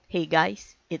Hey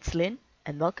guys, it's Lynn,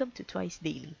 and welcome to Twice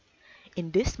Daily.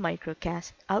 In this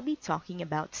microcast, I'll be talking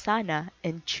about Sana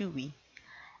and Chewy.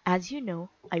 As you know,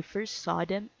 I first saw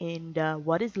them in the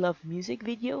What is Love music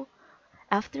video.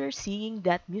 After seeing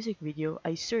that music video,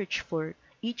 I searched for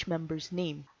each member's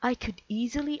name. I could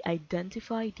easily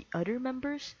identify the other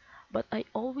members, but I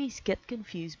always get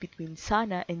confused between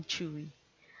Sana and Chewy.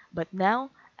 But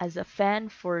now, as a fan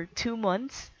for 2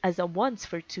 months, as a once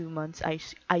for 2 months,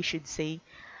 I should say,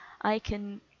 I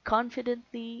can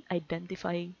confidently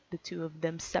identify the two of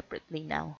them separately now.